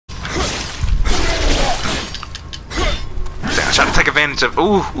advantage of.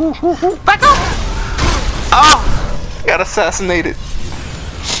 Ooh, ooh, ooh, ooh. Back up! Oh, got assassinated.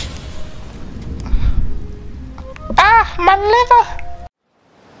 Ah, my liver.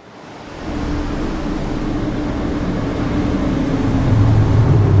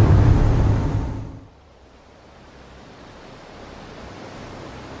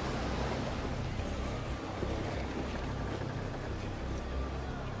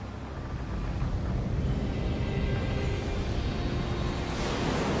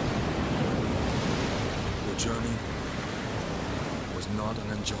 The journey was not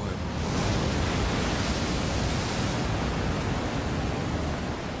an enjoyable one.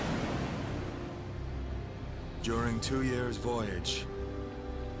 During 2 years' voyage,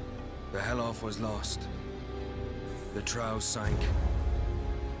 the Helloff was lost. The trow sank,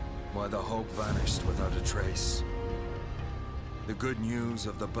 while the hope vanished without a trace. The good news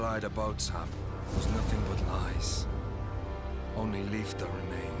of the Blythe Boatsap was nothing but lies. Only Leifta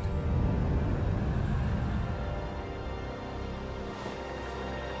remained.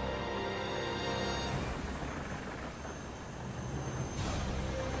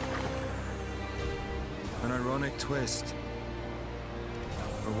 An ironic twist.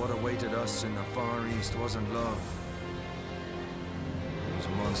 For what awaited us in the Far East wasn't love. It was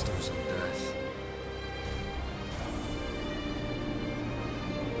monsters and death.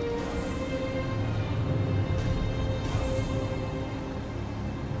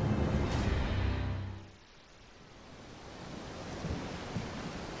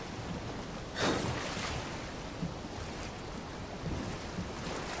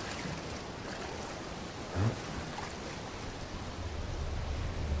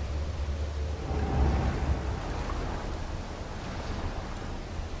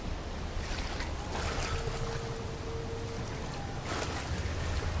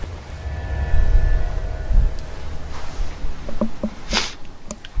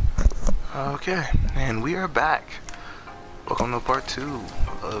 Okay, and we are back. Welcome to part 2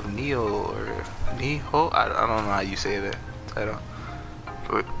 of Nioh, or Nioh? I don't know how you say that title,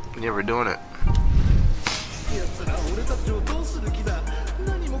 but yeah, we're doing it.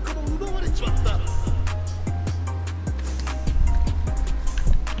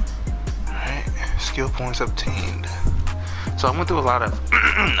 Alright, skill points obtained. So I went through a lot of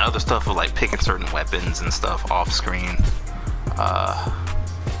other stuff with like picking certain weapons and stuff off screen.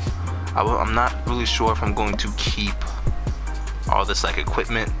 I'm not really sure if I'm going to keep all this like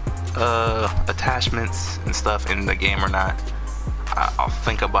equipment attachments and stuff in the game or not. I'll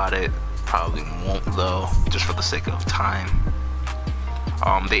think about it. Probably won't though, just for the sake of time.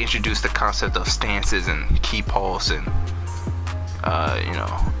 They introduced the concept of stances and key pulse and you know,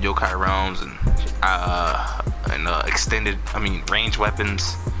 yokai realms and extended, range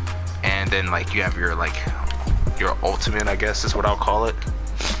weapons, and then like you have your your ultimate, I guess is what I'll call it.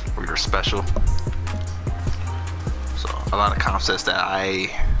 Or your special. So a lot of concepts that I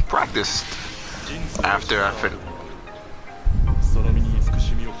practiced after I finished.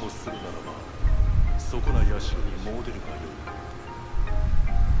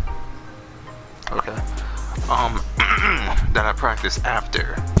 Okay. That I practiced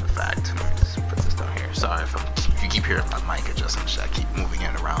after the fact. Let me just put this down here. Sorry if you keep hearing my mic adjustments. I keep moving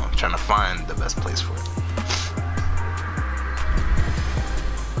it around, trying to find the best place for it.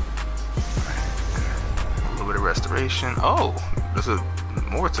 Restoration. Oh, there's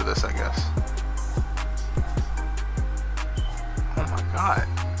more to this, I guess. Oh my god.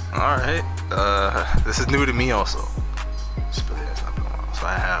 Alright. This is new to me also. So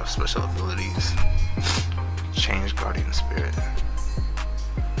I have special abilities. Change Guardian Spirit.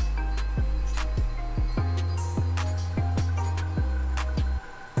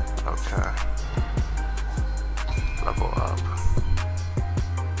 Okay. Level up.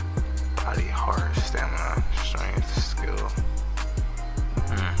 Body, heart, stamina, strength, skill.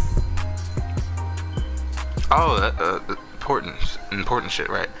 Oh, that important shit,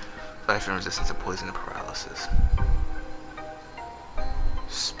 right? Life and resistance to poison and paralysis.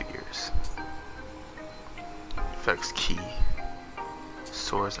 Spears. Affects ki.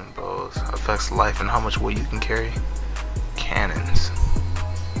 Swords and bows. Affects life and how much weight you can carry. Cannons.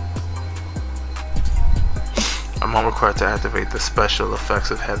 I'm not required to activate the special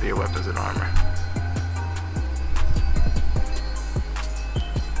effects of heavier weapons and armor.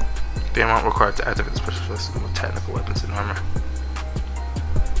 The amount required to activate the special effects of technical weapons and armor.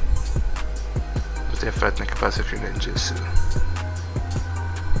 With the effect and capacity of your ninjutsu.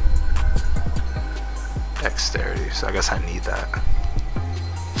 Dexterity, so I guess I need that.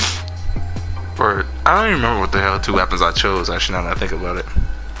 Or, I don't even remember what the hell 2 weapons I chose, actually, now that I think about it.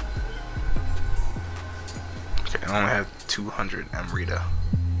 Okay, I only have 200 Amrita.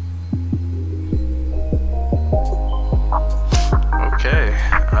 Okay,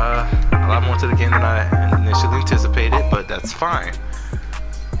 a lot more to the game than I initially anticipated, but that's fine,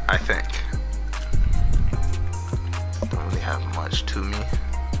 I think. Don't really have much to me.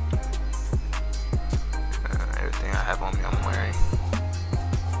 Everything I have on me, I'm wearing.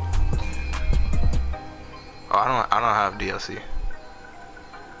 Oh, I don't have DLC.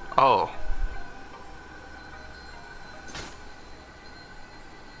 Oh.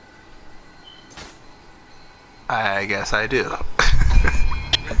 I guess I do. I'm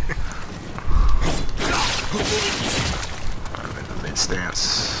in the mid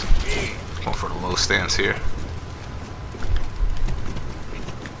stance. Going for the low stance here.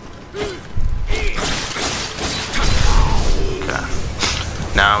 Okay.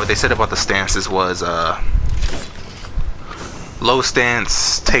 Now, what they said about the stances was, low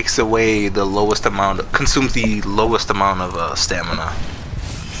stance takes away the lowest amount, consumes the lowest amount of stamina.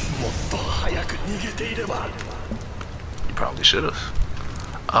 You probably should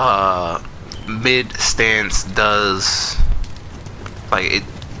have. Mid stance does, like, it,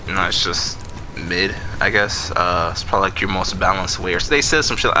 you know, it's just mid, I guess. It's probably like your most balanced way. Or they said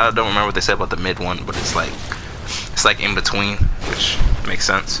some shit, I don't remember what they said about the mid one, but it's like in between, which makes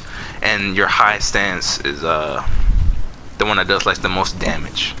sense. And your high stance is the one that does like the most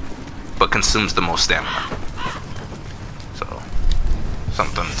damage, but consumes the most stamina. So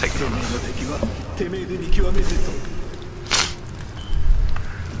something to take note of.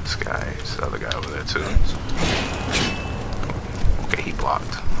 This guy, this other guy over there too. Okay, he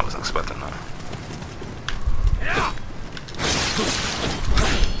blocked. I wasn't expecting that.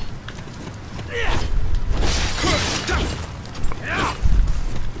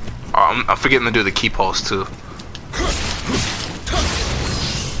 Oh, I'm forgetting to do the key pulse too.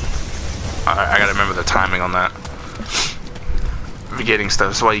 I gotta remember the timing on that. Forgetting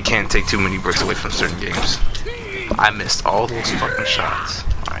stuff. That's why you can't take too many bricks away from certain games. I missed all those fucking shots.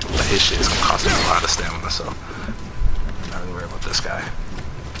 Alright, but his shit is gonna cost me a lot of stamina, so I'm not really worried about this guy.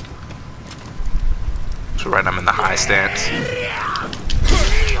 So right, I'm in the high stance.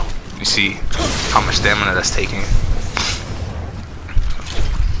 You see how much stamina that's taking.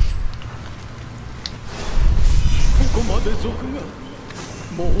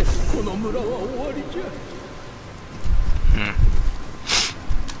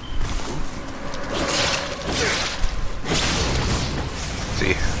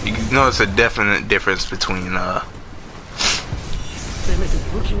 See, you notice a definite difference between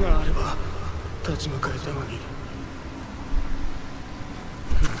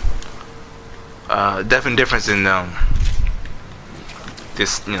definite difference in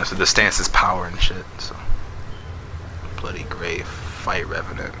this, you know, so the stance is power and shit. So bloody grave, fight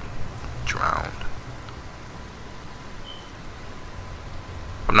revenant, drowned.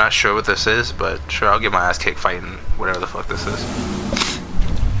 I'm not sure what this is, but sure, I'll get my ass kicked fighting whatever the fuck this is.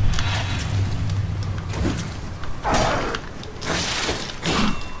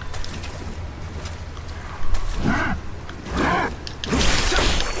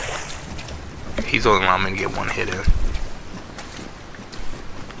 He's only allowing me to get one hit in.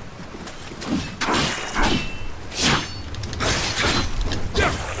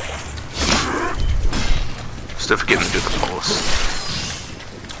 Still forgetting to do the pulse.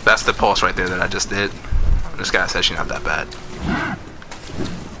 That's the pulse right there that I just did. This guy's actually not that bad.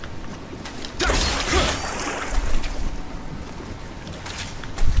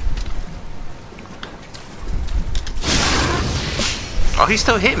 Oh, he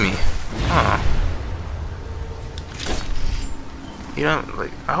still hit me. Huh. You know,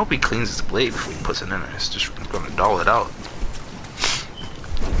 like, I hope he cleans his blade before he puts it in there. It's just gonna dull it out.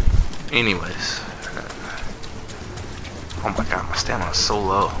 Anyways. Oh my god, my stamina is so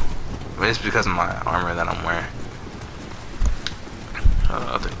low. I mean, it's because of my armor that I'm wearing.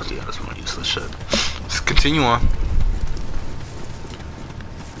 I think, yeah, that's more useless shit. Let's continue on.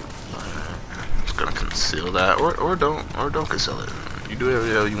 Just gonna conceal that, or don't conceal it. You do whatever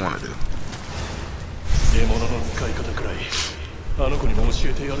the hell you want to do.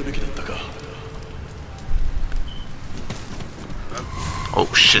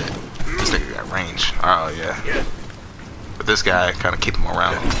 Oh shit! This nigga got range. Oh yeah. But this guy kind of keep him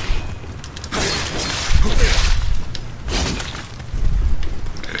around.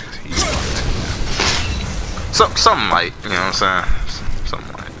 He's something light, you know what I'm saying?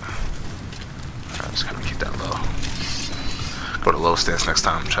 Something light. I'm just gonna keep that low. Go to low stance next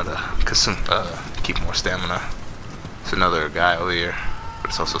time. Try to consume, keep more stamina. It's another guy over here, but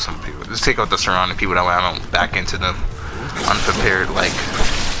it's also some people. Just take out the surrounding people that way I don't back into them unprepared like.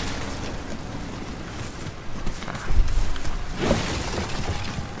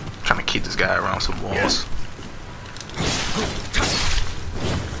 guy around some walls.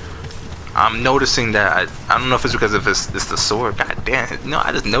 I'm noticing that I don't know if it's because of it's the sword. God damn it. No,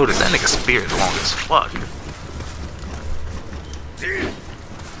 I just noticed that nigga's spear is long as fuck.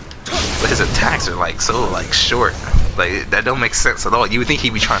 But his attacks are like so like short. Like that don't make sense at all. You would think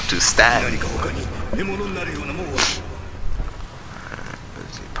he'd be trying to stab.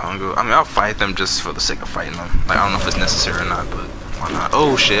 Pongo. I mean, I'll fight them just for the sake of fighting them. Like I don't know if it's necessary or not, but why not?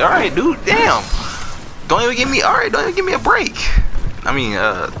 Oh shit! All right, dude. Damn. Don't even give me. All right, don't even give me a break. I mean,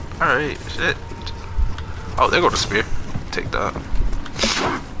 all right, shit. Oh, there go the spear. Take that.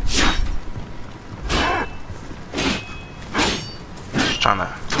 Trying to.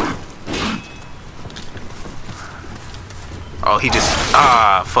 Oh, he just.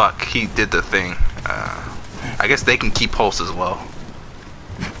 Ah, fuck. He did the thing. I guess they can keep pulse as well.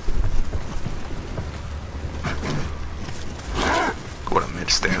 Go with a mid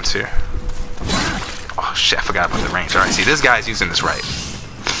stance here. Oh shit, I forgot about the range. Alright, see, this guy's using this right.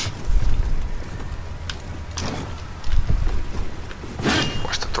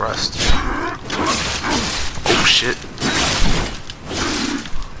 Where's the thrust? Oh shit.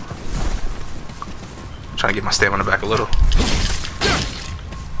 Trying to get my stamina back a little.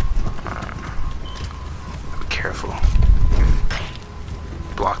 Be careful.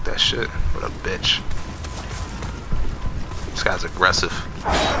 Block that shit. What a bitch. This guy's aggressive.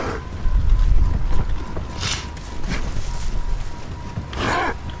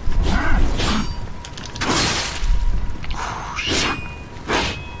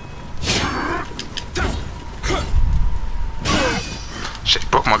 Shit,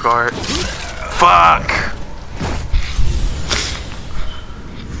 broke my guard. Fuck!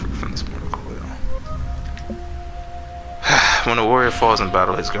 When a warrior falls in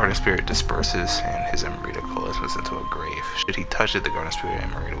battle, his guardian spirit disperses and his Emerita coalesces into a grave. Should he touch it, the guardian spirit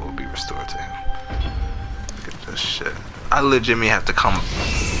Emerita will be restored to him. Look at this shit. I legitimately have to come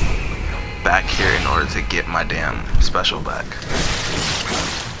back here in order to get my damn special back.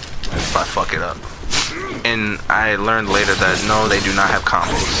 If I fuck it up. And I learned later that no, they do not have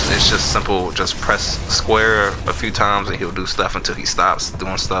combos. It's just simple, just press square a few times and he'll do stuff until he stops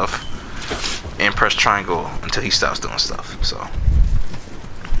doing stuff. And press triangle until he stops doing stuff. So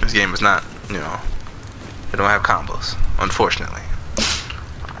this game is not, you know, they don't have combos, unfortunately.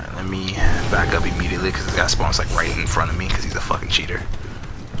 Alright, let me back up immediately because this guy spawns like right in front of me because he's a fucking cheater.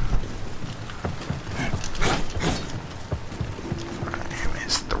 Alright,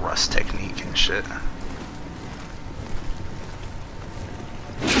 it's thrust technique and shit.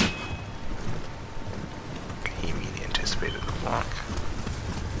 He immediately anticipated the block.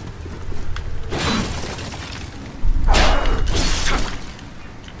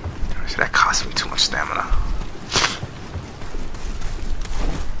 That cost me too much stamina.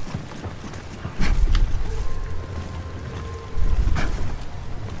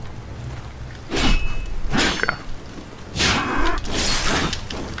 Okay.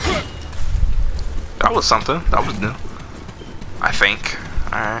 That was something. That was new. I think.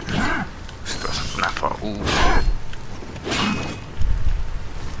 Alright. From that far. Ooh.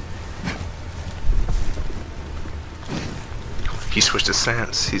 He switched his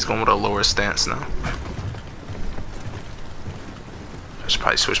stance. He's going with a lower stance now. I should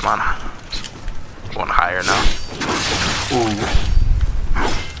probably switch mine. Going higher now. Ooh.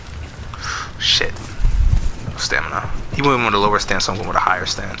 Shit. No stamina. He went with a lower stance, so I'm going with a higher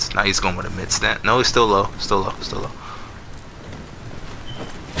stance. Now he's going with a mid stance. No, he's still low. Still low. Still low.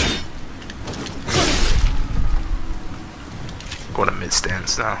 Going to mid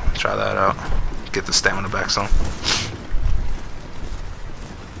stance now. Try that out. Get the stamina back some.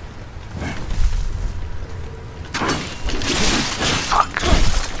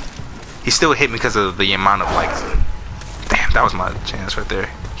 He still hit me because of the amount of like. Damn, that was my chance right there.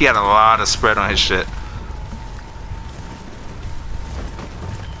 He had a lot of spread on his shit.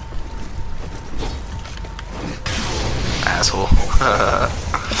 Asshole.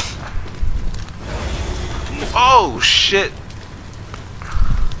 Oh shit.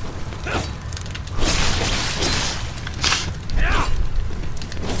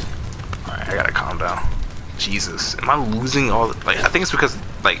 Alright, I gotta calm down. Jesus, am I losing all the, like, I think it's because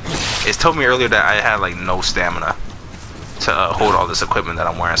like it's told me earlier that I had like no stamina to hold all this equipment that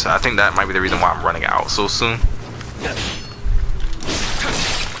I'm wearing, so I think that might be the reason why I'm running out so soon.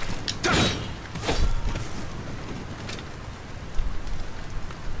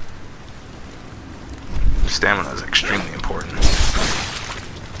 Stamina is extremely important.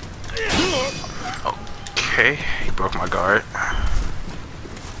 Okay, he broke my guard.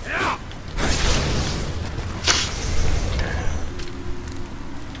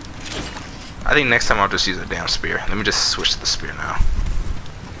 I think next time I'll just use a damn spear. Let me just switch to the spear now.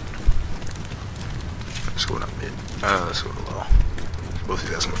 Let's go to mid. Let's go to low. Both of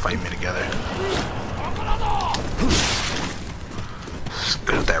these guys gonna fight me together. Just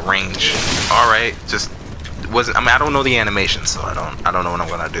good at that range. Alright, just wasn't. I mean, I don't know the animation, so I don't know what I'm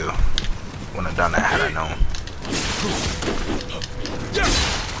gonna do when I've done that. Had I known.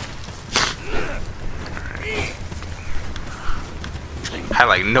 Had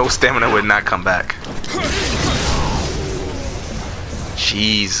like no stamina, would not come back.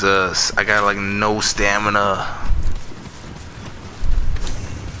 Jesus, I got like no stamina.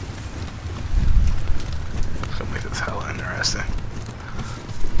 It's gonna make this hella interesting.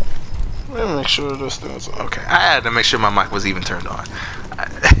 Let me make sure this thing's okay. I had to make sure my mic was even turned on. I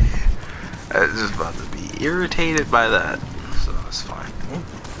was just about to be irritated by that, so that's fine.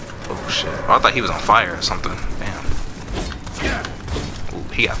 Oh shit! Oh, I thought he was on fire or something. Damn. Ooh,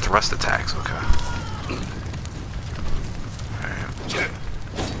 he got thrust attacks. Okay. Alright.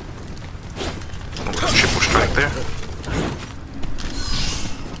 Oh, triple strike there.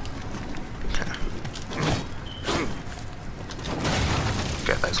 Okay.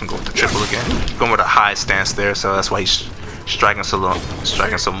 Okay, that's gonna go with the triple again. Going with a high stance there, so that's why he's striking so long,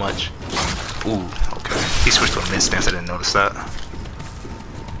 striking so much. Ooh, okay. He switched to a mid stance. I didn't notice that.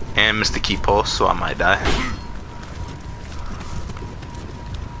 And missed the key pulse, so I might die.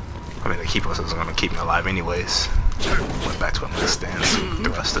 I mean, the key pulse isn't gonna keep me alive anyways. Went back to a mid stance.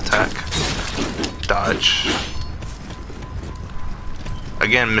 Thrust attack. Dodge.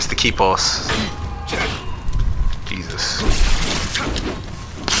 Again, missed the key pulse. Jesus.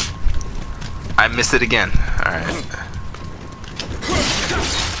 I missed it again. Alright.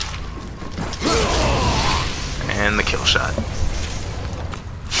 And the kill shot.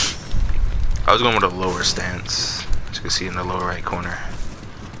 I was going with a lower stance, as you can see in the lower right corner.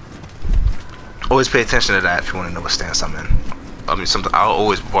 Always pay attention to that if you want to know what stance I'm in. I mean, I'll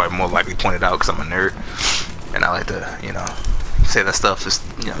always probably more likely point it out because I'm a nerd, and I like to, you know, say that stuff. Just,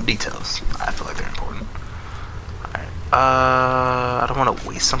 you know, details. I feel like they're important. All right. I don't want to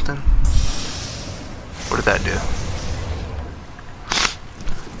waste something. What did that do?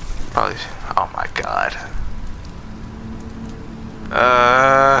 Probably. Oh my god.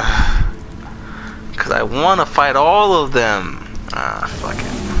 Cause I want to fight all of them. Fuck it.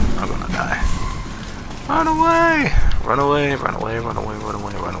 I'm gonna die. Run away! Run away! Run away! Run away! Run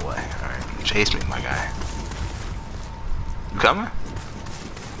away! Run away! All right, chase me, my guy. You coming?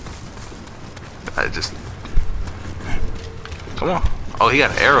 I just. Come on! Oh, he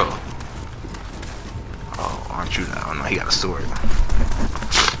got an arrow. Oh, aren't you now? No, he got a sword.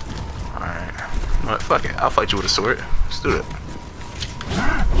 All right. Alright, fuck it. I'll fight you with a sword. Let's do it.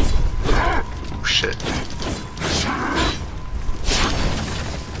 Oh shit.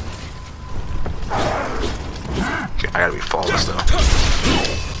 Okay, I gotta be flawless though.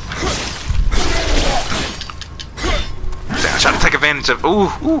 Damn, I tried to take advantage of. Ooh,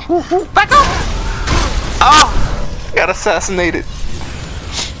 back up! Oh, got assassinated.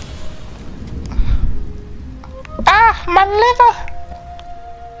 Ah, my liver.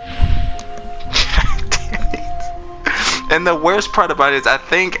 And the worst part about it is I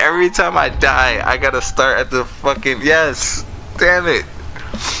think every time I die, I gotta start at the fucking, yes, damn it.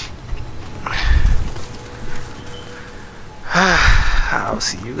 I'll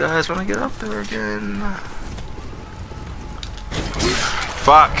see you guys when I get up there again.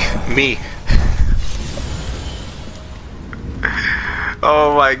 Fuck me.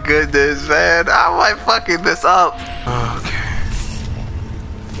 Oh my goodness, man. How am I fucking this up? Okay.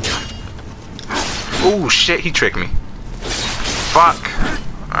 Oh shit, he tricked me. Fuck.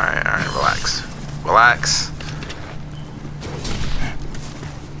 Alright, relax. Relax.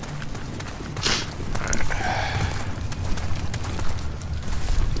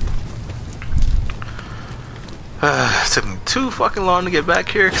 It took me too fucking long to get back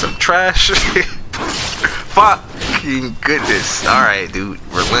here because I'm trash. Fucking goodness. Alright, dude.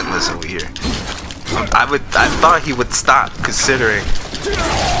 Relentless over here. I thought he would stop considering,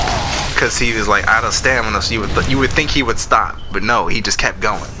 because he was like out of stamina, so you would think he would stop, but no, he just kept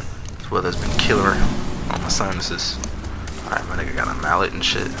going. This weather's been killer on my sinuses. Alright, my nigga got a mallet and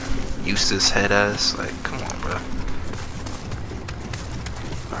shit. Eustace head ass, like, come on, bro.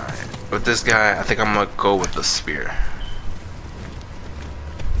 Alright, with this guy, I think I'm gonna go with the spear.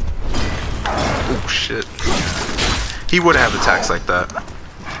 Oh shit. He would have attacks like that.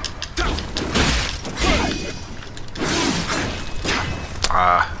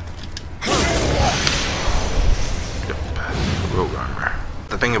 Roadrunner.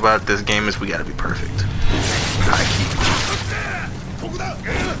 The thing about this game is we gotta be perfect. High key.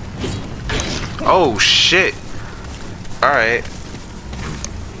 Oh shit. Alright.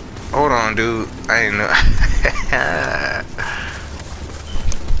 Hold on, dude. I ain't know.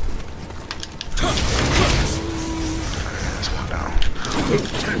 This one down.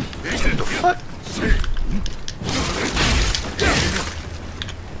 What the fuck?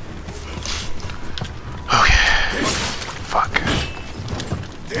 Okay. Fuck.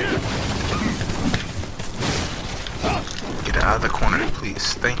 Get out of the corner,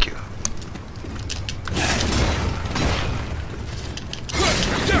 please. Thank you.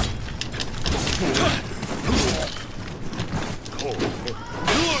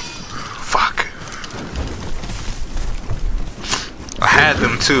 Fuck. I had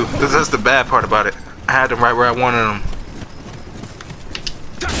them too. That's the bad part about it. I had them right where I wanted them.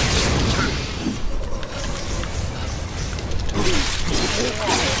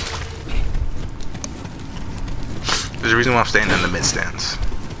 There's a reason why I'm staying in the mid stands.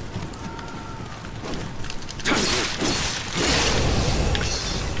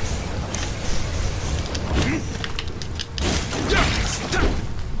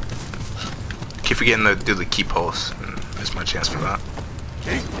 Keep forgetting to do the key pulse. Miss my chance for that.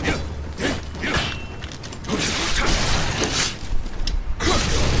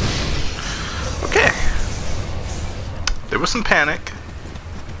 Okay. There was some panic,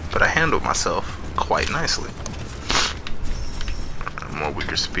 but I handled myself quite nicely. More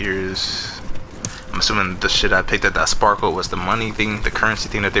weaker spears. I'm assuming the shit I picked at that sparkle was the money thing, the currency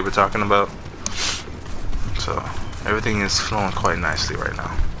thing that they were talking about. So everything is flowing quite nicely right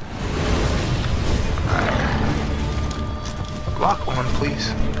now. Lock on,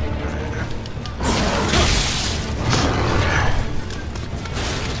 please.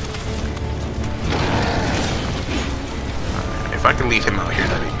 If I can leave him out here,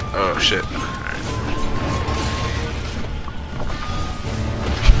 that'd be. Oh shit.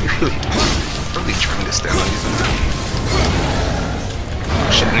 Really trying to stand on using that.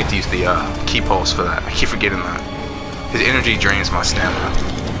 Shit, I need to use the key pulse for that. I keep forgetting that. His energy drains my stamina.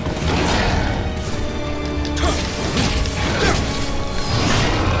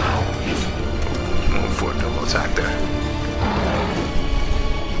 Move for a double attack there.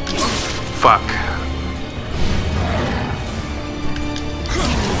 Fuck.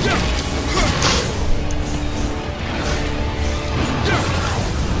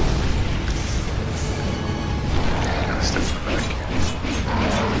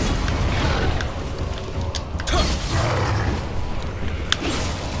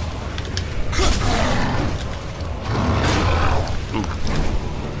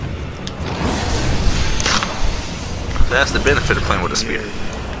 That's the benefit of playing with a spear.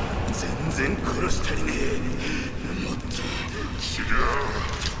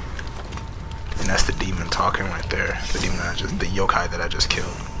 And that's the demon talking right there. The demon the yokai that I just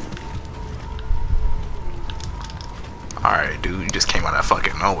killed. Alright, dude, you just came out of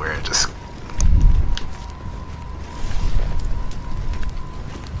fucking nowhere and just.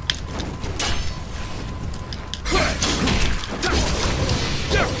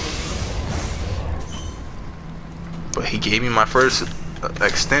 But he gave me my first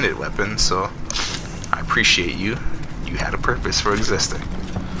extended weapon, so I appreciate you. You had a purpose for existing.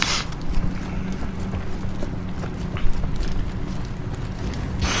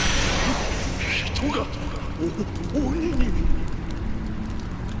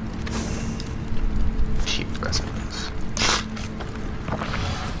 Keep residence.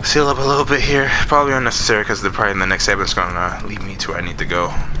 Seal up a little bit here. Probably unnecessary because they're probably in the next segment's gonna lead me to where I need to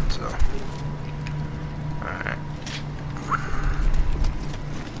go. So.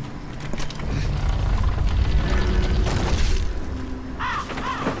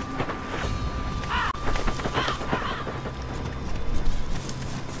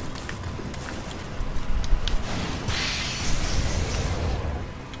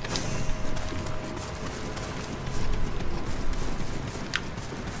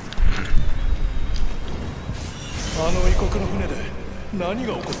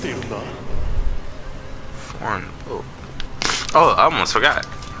 Oh, I almost forgot.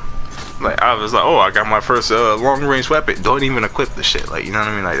 Like, I was like, oh, I got my first long-range weapon. Don't even equip the shit. Like, you know what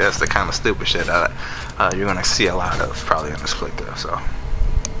I mean? Like, that's the kind of stupid shit that you're gonna see a lot of probably in this playthrough. So,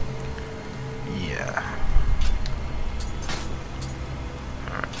 yeah.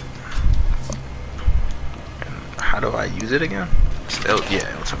 Alright. And how do I use it again? Yeah,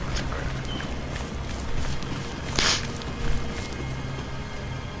 L2.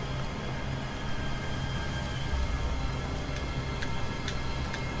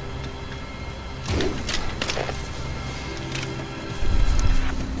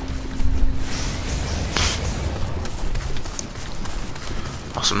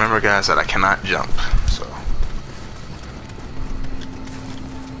 Also remember guys that I cannot jump, so.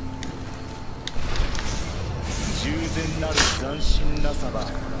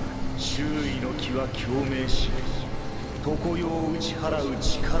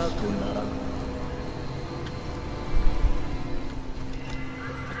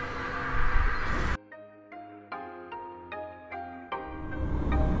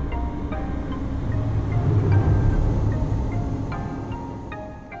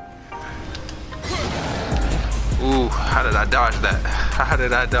 Ooh, how did I dodge that? How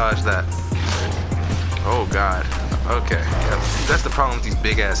did I dodge that? Oh god. Okay. Yep. That's the problem with these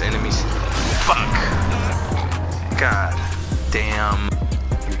big ass enemies. Fuck. God damn.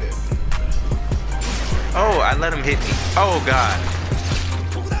 You did. Oh, I let him hit me. Oh god.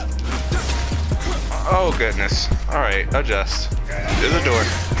 Oh goodness. Alright, adjust. There's a door.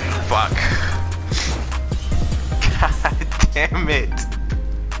 Fuck. God damn it.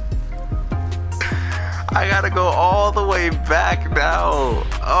 I gotta go all the way back now.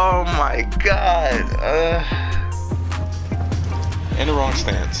 Oh my god. In the wrong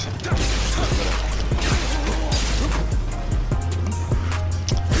stance.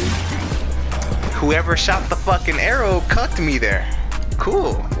 Whoever shot the fucking arrow cucked me there.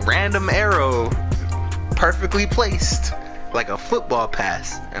 Cool. Random arrow. Perfectly placed. Like a football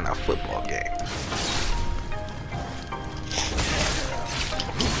pass in a football game.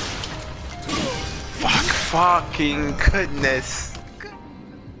 Fucking goodness.